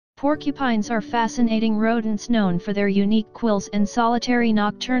Porcupines are fascinating rodents known for their unique quills and solitary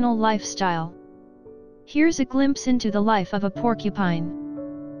nocturnal lifestyle. Here's a glimpse into the life of a porcupine.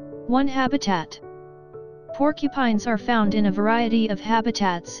 1. Habitat. Porcupines are found in a variety of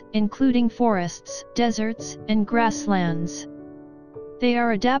habitats, including forests, deserts, and grasslands. They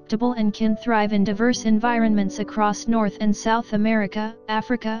are adaptable and can thrive in diverse environments across North and South America,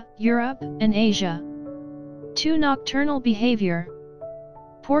 Africa, Europe, and Asia. 2. Nocturnal behavior.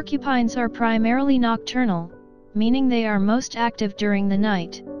 Porcupines are primarily nocturnal, meaning they are most active during the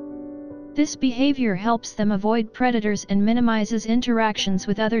night. This behavior helps them avoid predators and minimizes interactions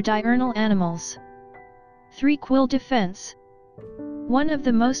with other diurnal animals. 3. Quill defense. One of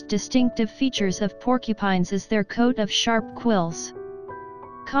the most distinctive features of porcupines is their coat of sharp quills.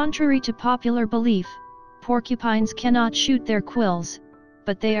 Contrary to popular belief, porcupines cannot shoot their quills,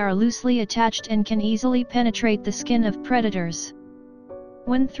 but they are loosely attached and can easily penetrate the skin of predators.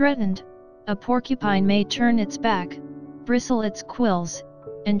 When threatened, a porcupine may turn its back, bristle its quills,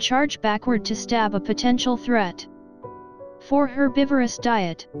 and charge backward to stab a potential threat. 4. Herbivorous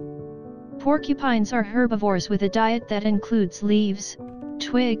diet. Porcupines are herbivores with a diet that includes leaves,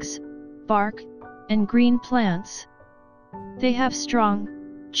 twigs, bark, and green plants. They have strong,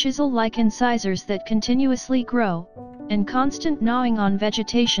 chisel-like incisors that continuously grow, and constant gnawing on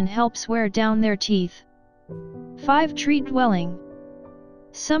vegetation helps wear down their teeth. 5. Tree-dwelling.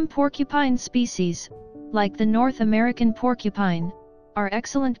 Some porcupine species, like the North American porcupine, are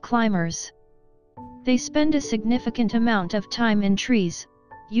excellent climbers. They spend a significant amount of time in trees,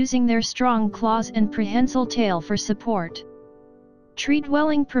 using their strong claws and prehensile tail for support. Tree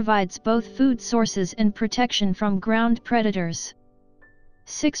dwelling provides both food sources and protection from ground predators.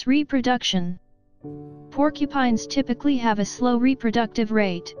 6. Reproduction. Porcupines typically have a slow reproductive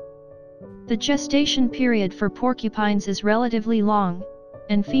rate. The gestation period for porcupines is relatively long,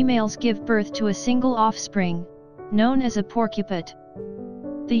 and females give birth to a single offspring, known as a porcupate.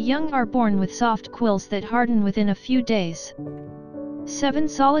 The young are born with soft quills that harden within a few days. 7.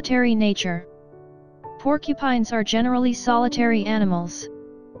 Solitary nature. Porcupines are generally solitary animals.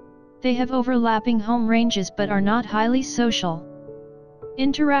 They have overlapping home ranges but are not highly social.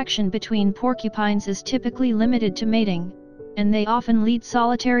 Interaction between porcupines is typically limited to mating, and they often lead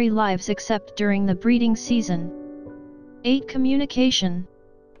solitary lives except during the breeding season. 8. Communication.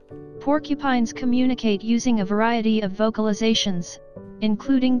 Porcupines communicate using a variety of vocalizations,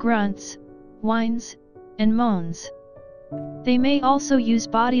 including grunts, whines, and moans. They may also use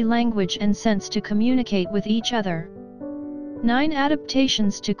body language and scents to communicate with each other. 9.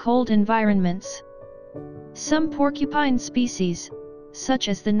 Adaptations to cold environments. Some porcupine species, such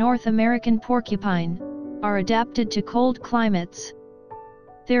as the North American porcupine, are adapted to cold climates.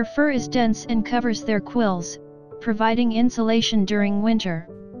 Their fur is dense and covers their quills, providing insulation during winter.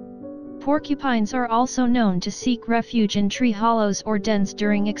 Porcupines are also known to seek refuge in tree hollows or dens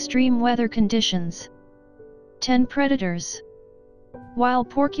during extreme weather conditions. 10. Predators. While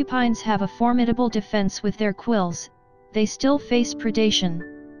porcupines have a formidable defense with their quills, they still face predation.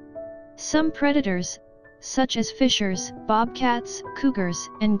 Some predators, such as fishers, bobcats, cougars,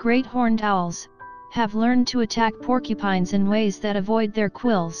 and great horned owls, have learned to attack porcupines in ways that avoid their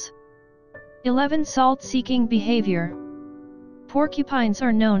quills. 11. Salt-seeking behavior. Porcupines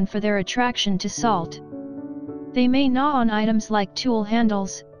are known for their attraction to salt. They may gnaw on items like tool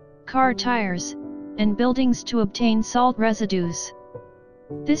handles, car tires, and buildings to obtain salt residues.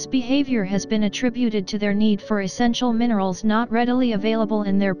 This behavior has been attributed to their need for essential minerals not readily available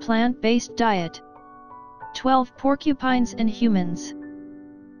in their plant-based diet. 12. Porcupines and humans.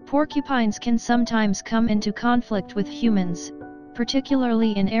 Porcupines can sometimes come into conflict with humans,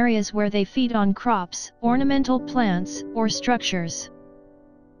 particularly in areas where they feed on crops, ornamental plants, or structures.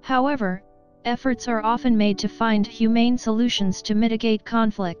 However, efforts are often made to find humane solutions to mitigate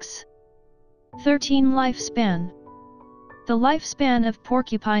conflicts. 13. Lifespan. The lifespan of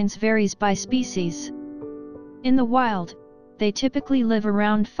porcupines varies by species. In the wild, they typically live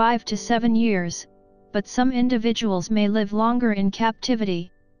around 5 to 7 years, but some individuals may live longer in captivity.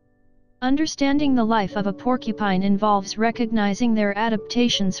 Understanding the life of a porcupine involves recognizing their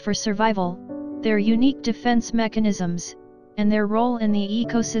adaptations for survival, their unique defense mechanisms, and their role in the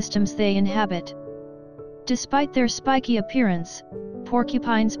ecosystems they inhabit. Despite their spiky appearance,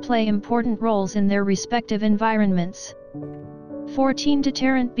 porcupines play important roles in their respective environments. 14.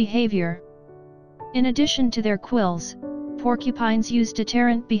 Deterrent behavior. In addition to their quills, porcupines use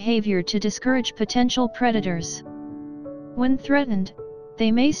deterrent behavior to discourage potential predators. When threatened,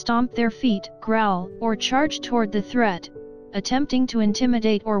 they may stomp their feet, growl, or charge toward the threat, attempting to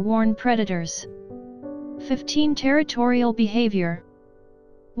intimidate or warn predators. 15. Territorial behavior.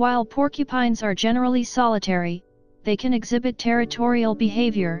 While porcupines are generally solitary, they can exhibit territorial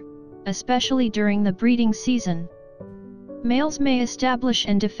behavior, especially during the breeding season. Males may establish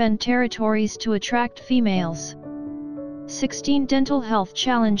and defend territories to attract females. 16 Dental health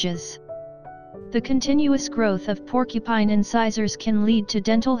challenges. The continuous growth of porcupine incisors can lead to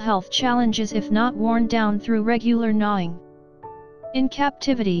dental health challenges if not worn down through regular gnawing. In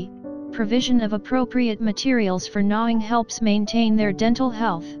captivity, provision of appropriate materials for gnawing helps maintain their dental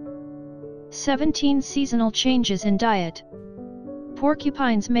health. 17 Seasonal changes in diet.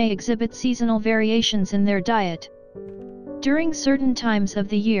 Porcupines may exhibit seasonal variations in their diet. During certain times of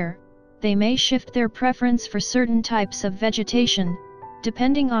the year, they may shift their preference for certain types of vegetation,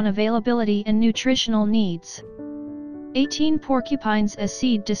 depending on availability and nutritional needs. 18 Porcupines as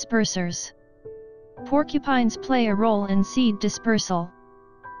seed dispersers. Porcupines play a role in seed dispersal.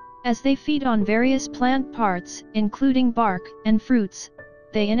 As they feed on various plant parts, including bark and fruits,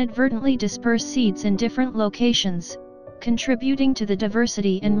 they inadvertently disperse seeds in different locations, contributing to the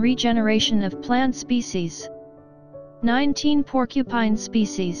diversity and regeneration of plant species. 19 Porcupine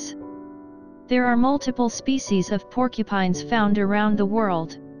species. There are multiple species of porcupines found around the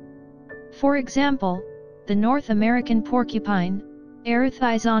world. For example, the North American porcupine,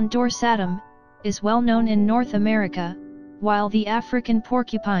 Erythizon dorsatum, is well known in North America, while the African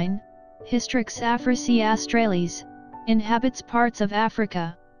porcupine, Hystrix africae australis, inhabits parts of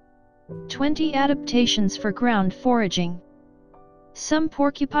Africa. 20 Adaptations for ground foraging. Some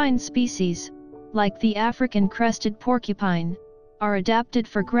porcupine species, like the African crested porcupine, are adapted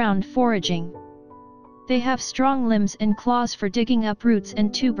for ground foraging. They have strong limbs and claws for digging up roots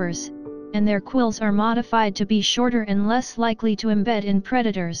and tubers, and their quills are modified to be shorter and less likely to embed in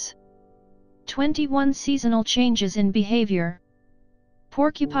predators. 21 Seasonal changes in behavior.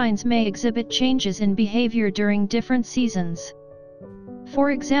 Porcupines may exhibit changes in behavior during different seasons.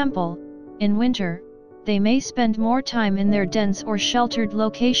 For example, in winter, they may spend more time in their dens or sheltered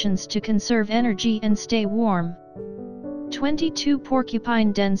locations to conserve energy and stay warm. 22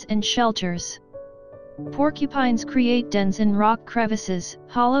 Porcupine dens and shelters. Porcupines create dens in rock crevices,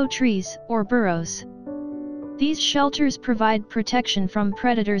 hollow trees, or burrows. These shelters provide protection from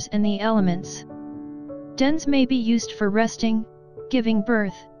predators and the elements. Dens may be used for resting, giving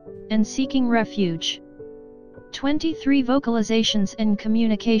birth, and seeking refuge. 23 Vocalizations and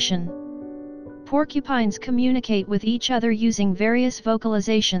communication. Porcupines communicate with each other using various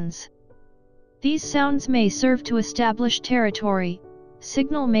vocalizations. These sounds may serve to establish territory,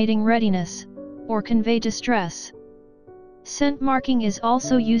 signal mating readiness, or convey distress. Scent marking is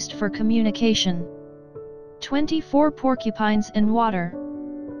also used for communication. 24 Porcupines in water.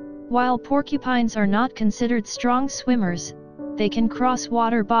 While porcupines are not considered strong swimmers, they can cross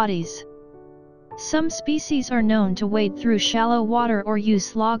water bodies. Some species are known to wade through shallow water or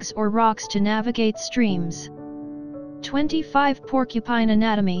use logs or rocks to navigate streams. 25 Porcupine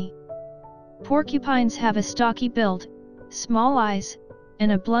anatomy. Porcupines have a stocky build, small eyes,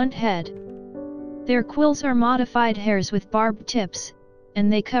 and a blunt head. Their quills are modified hairs with barbed tips,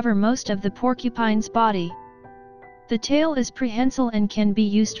 and they cover most of the porcupine's body. The tail is prehensile and can be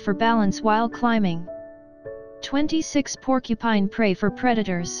used for balance while climbing. 26 Porcupine prey for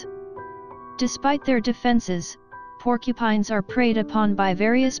predators. Despite their defenses, porcupines are preyed upon by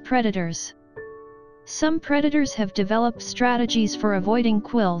various predators. Some predators have developed strategies for avoiding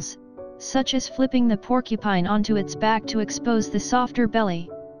quills, such as flipping the porcupine onto its back to expose the softer belly.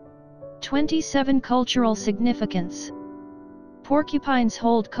 27 Cultural significance. Porcupines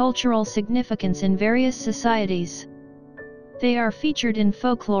hold cultural significance in various societies. They are featured in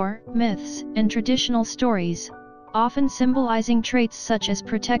folklore, myths, and traditional stories, often symbolizing traits such as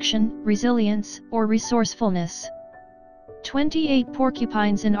protection, resilience, or resourcefulness. 28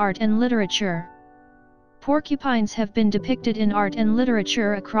 Porcupines in art and literature. Porcupines have been depicted in art and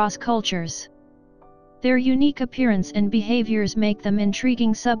literature across cultures. Their unique appearance and behaviors make them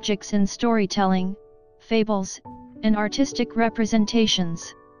intriguing subjects in storytelling, fables, and artistic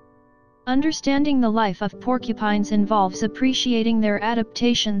representations. Understanding the life of porcupines involves appreciating their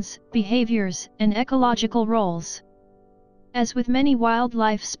adaptations, behaviors, and ecological roles. As with many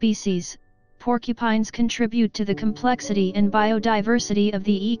wildlife species, porcupines contribute to the complexity and biodiversity of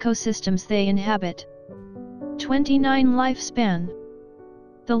the ecosystems they inhabit. 29 Lifespan.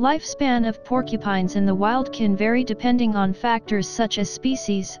 The lifespan of porcupines in the wild can vary depending on factors such as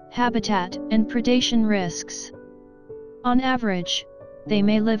species, habitat, and predation risks. On average, they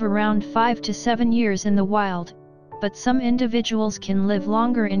may live around 5 to 7 years in the wild, but some individuals can live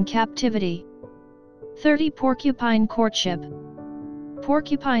longer in captivity. 30 Porcupine courtship.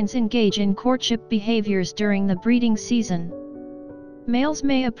 Porcupines engage in courtship behaviors during the breeding season. Males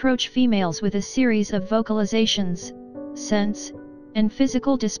may approach females with a series of vocalizations, scents, and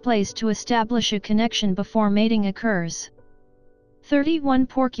physical displays to establish a connection before mating occurs. 31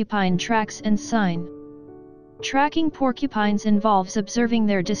 Porcupine tracks and sign. Tracking porcupines involves observing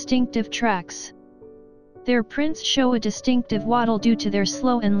their distinctive tracks. Their prints show a distinctive waddle due to their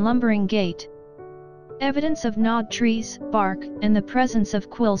slow and lumbering gait. Evidence of gnawed trees, bark, and the presence of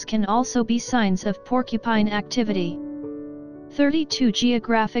quills can also be signs of porcupine activity. 32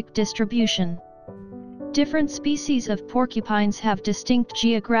 Geographic distribution. Different species of porcupines have distinct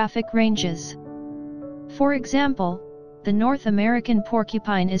geographic ranges. For example, the North American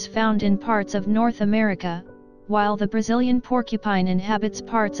porcupine is found in parts of North America, while the Brazilian porcupine inhabits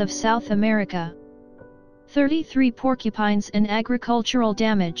parts of South America. 33 Porcupines and agricultural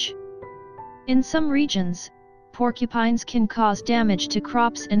damage. In some regions, porcupines can cause damage to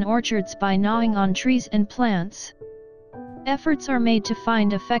crops and orchards by gnawing on trees and plants. Efforts are made to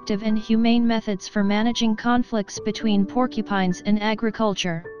find effective and humane methods for managing conflicts between porcupines and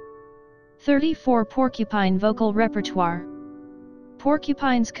agriculture. 34 Porcupine vocal repertoire.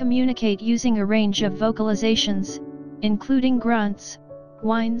 Porcupines communicate using a range of vocalizations, including grunts,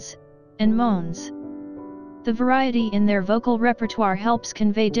 whines, and moans. The variety in their vocal repertoire helps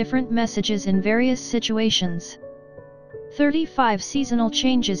convey different messages in various situations. 35 Seasonal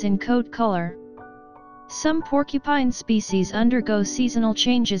changes in coat color. Some porcupine species undergo seasonal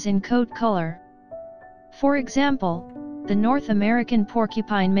changes in coat color. For example, the North American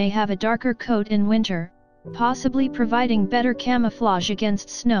porcupine may have a darker coat in winter, possibly providing better camouflage against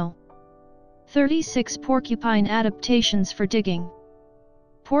snow. 36 Porcupine adaptations for digging.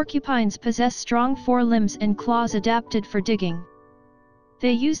 Porcupines possess strong forelimbs and claws adapted for digging.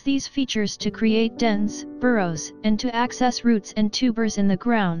 They use these features to create dens, burrows, and to access roots and tubers in the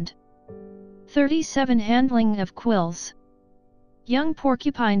ground. 37 Handling of quills. Young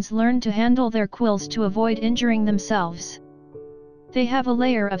porcupines learn to handle their quills to avoid injuring themselves. They have a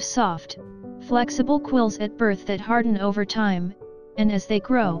layer of soft, flexible quills at birth that harden over time, and as they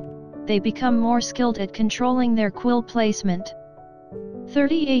grow, they become more skilled at controlling their quill placement.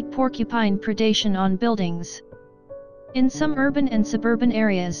 38 Porcupine predation on buildings. In some urban and suburban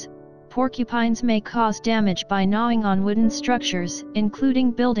areas, porcupines may cause damage by gnawing on wooden structures,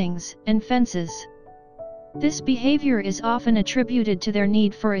 including buildings and fences. This behavior is often attributed to their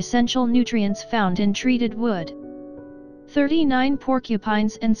need for essential nutrients found in treated wood. 39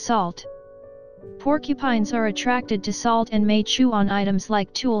 Porcupines and salt. Porcupines are attracted to salt and may chew on items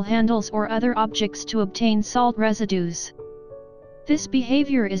like tool handles or other objects to obtain salt residues. This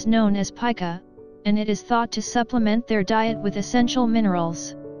behavior is known as pica, and it is thought to supplement their diet with essential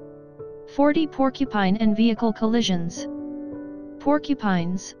minerals. 40 Porcupine and vehicle collisions.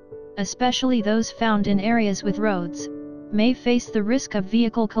 Porcupines, especially those found in areas with roads, may face the risk of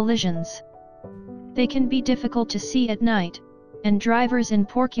vehicle collisions. They can be difficult to see at night, and drivers in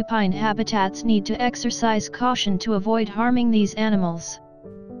porcupine habitats need to exercise caution to avoid harming these animals.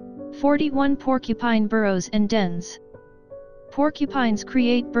 41 Porcupine burrows and dens. Porcupines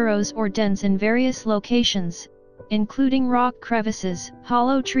create burrows or dens in various locations, including rock crevices,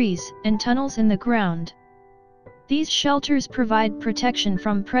 hollow trees, and tunnels in the ground. These shelters provide protection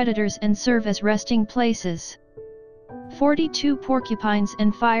from predators and serve as resting places. 42 Porcupines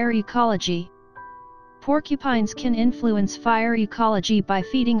and fire ecology. Porcupines can influence fire ecology by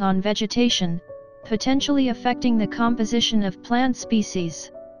feeding on vegetation, potentially affecting the composition of plant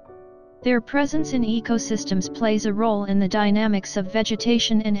species. Their presence in ecosystems plays a role in the dynamics of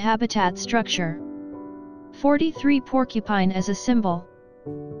vegetation and habitat structure. 43 Porcupine as a symbol.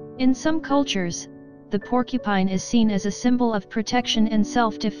 In some cultures, the porcupine is seen as a symbol of protection and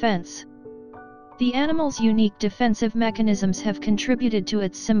self-defense. The animal's unique defensive mechanisms have contributed to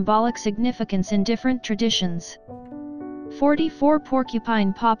its symbolic significance in different traditions. 44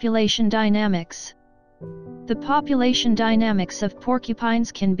 Porcupine population dynamics. The population dynamics of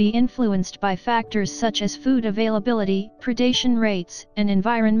porcupines can be influenced by factors such as food availability, predation rates, and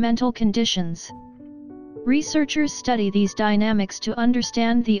environmental conditions. Researchers study these dynamics to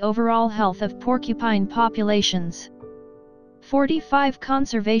understand the overall health of porcupine populations. 45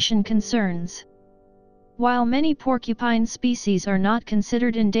 Conservation concerns. While many porcupine species are not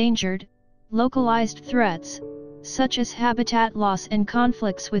considered endangered, localized threats, such as habitat loss and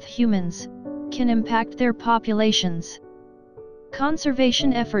conflicts with humans, can impact their populations.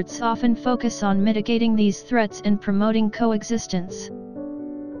 Conservation efforts often focus on mitigating these threats and promoting coexistence.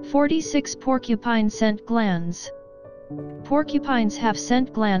 46 Porcupine scent glands. Porcupines have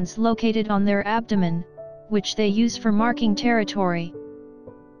scent glands located on their abdomen, which they use for marking territory.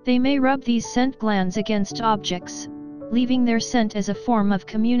 They may rub these scent glands against objects, leaving their scent as a form of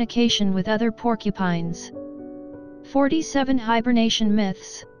communication with other porcupines. 47 Hibernation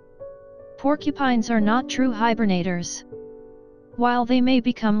myths. Porcupines are not true hibernators. While they may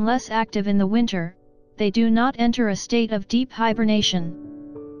become less active in the winter, they do not enter a state of deep hibernation.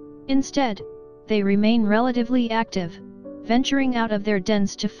 Instead, they remain relatively active, venturing out of their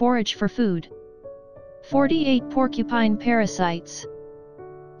dens to forage for food. 48 Porcupine parasites.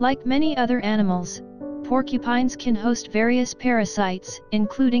 Like many other animals, porcupines can host various parasites,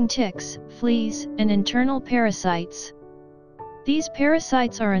 including ticks, fleas, and internal parasites. These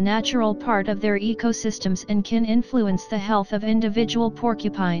parasites are a natural part of their ecosystems and can influence the health of individual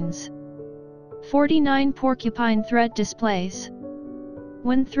porcupines. 49 Porcupine threat displays.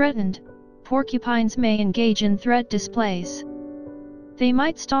 When threatened, porcupines may engage in threat displays. They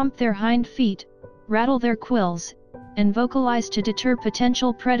might stomp their hind feet, rattle their quills, and vocalize to deter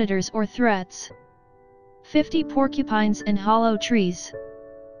potential predators or threats. 50 Porcupines in hollow trees.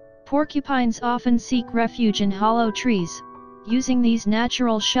 Porcupines often seek refuge in hollow trees, using these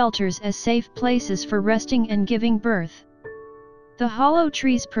natural shelters as safe places for resting and giving birth. The hollow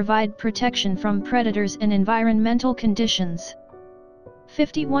trees provide protection from predators and environmental conditions.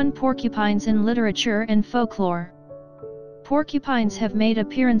 51 Porcupines in literature and folklore. Porcupines have made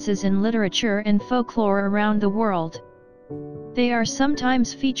appearances in literature and folklore around the world. They are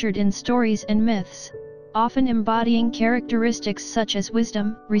sometimes featured in stories and myths, often embodying characteristics such as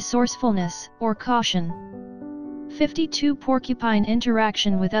wisdom, resourcefulness, or caution. 52 Porcupine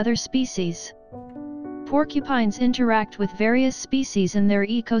interaction with other species. Porcupines interact with various species in their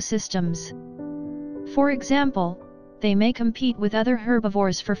ecosystems. For example, they may compete with other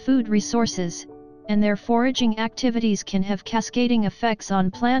herbivores for food resources, and their foraging activities can have cascading effects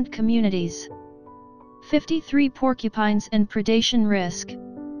on plant communities. 53 Porcupines and predation risk.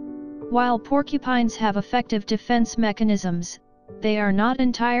 While porcupines have effective defense mechanisms, they are not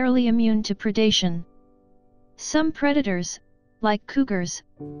entirely immune to predation. Some predators, like cougars,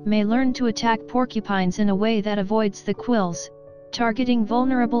 may learn to attack porcupines in a way that avoids the quills, targeting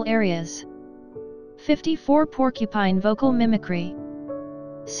vulnerable areas. 54 Porcupine vocal mimicry.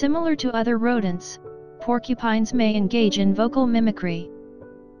 Similar to other rodents, porcupines may engage in vocal mimicry.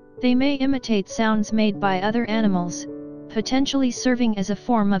 They may imitate sounds made by other animals, potentially serving as a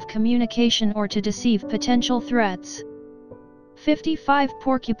form of communication or to deceive potential threats. 55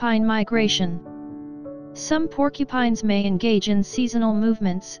 Porcupine migration. Some porcupines may engage in seasonal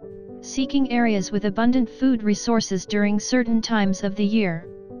movements, seeking areas with abundant food resources during certain times of the year.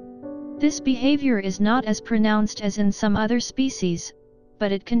 This behavior is not as pronounced as in some other species,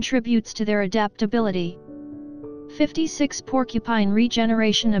 but it contributes to their adaptability. 56 Porcupine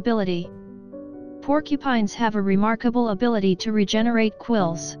regeneration ability. Porcupines have a remarkable ability to regenerate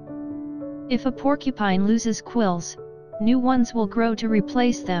quills. If a porcupine loses quills, new ones will grow to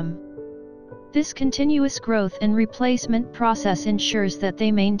replace them. This continuous growth and replacement process ensures that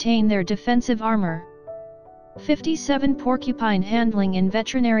they maintain their defensive armor. 57 Porcupine handling in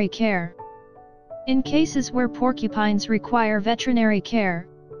veterinary care. In cases where porcupines require veterinary care,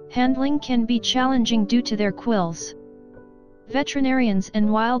 handling can be challenging due to their quills. Veterinarians and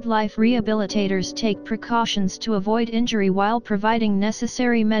wildlife rehabilitators take precautions to avoid injury while providing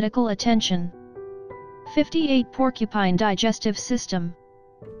necessary medical attention. 58 Porcupine digestive system.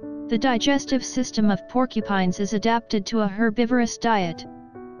 The digestive system of porcupines is adapted to a herbivorous diet.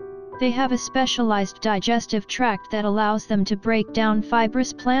 They have a specialized digestive tract that allows them to break down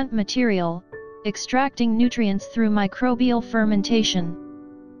fibrous plant material, extracting nutrients through microbial fermentation.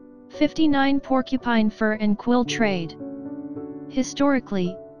 59 Porcupine fur and quill trade.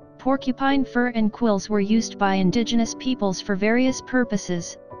 Historically, porcupine fur and quills were used by indigenous peoples for various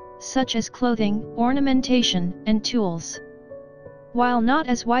purposes, such as clothing, ornamentation, and tools. While not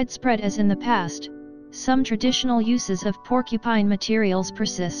as widespread as in the past, some traditional uses of porcupine materials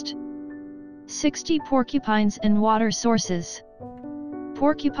persist. 60 Porcupines and water sources.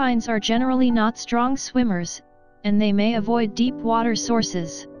 Porcupines are generally not strong swimmers, and they may avoid deep water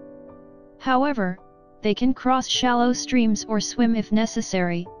sources. However, they can cross shallow streams or swim if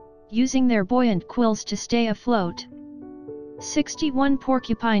necessary, using their buoyant quills to stay afloat. 61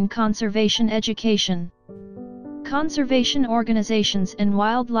 Porcupine conservation education. Conservation organizations and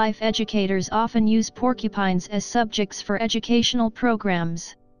wildlife educators often use porcupines as subjects for educational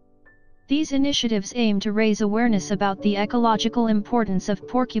programs. These initiatives aim to raise awareness about the ecological importance of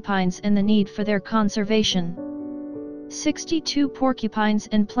porcupines and the need for their conservation. 62 Porcupines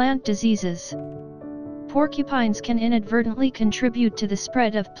and plant diseases. Porcupines can inadvertently contribute to the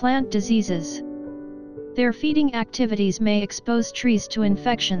spread of plant diseases. Their feeding activities may expose trees to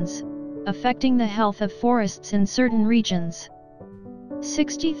infections, affecting the health of forests in certain regions.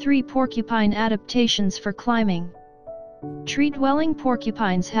 63 Porcupine adaptations for climbing. Tree-dwelling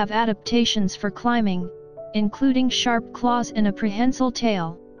porcupines have adaptations for climbing, including sharp claws and a prehensile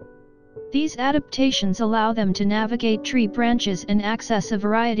tail. These adaptations allow them to navigate tree branches and access a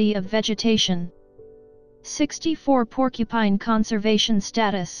variety of vegetation. 64 Porcupine conservation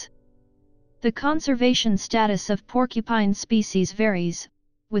status. The conservation status of porcupine species varies,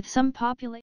 with some populations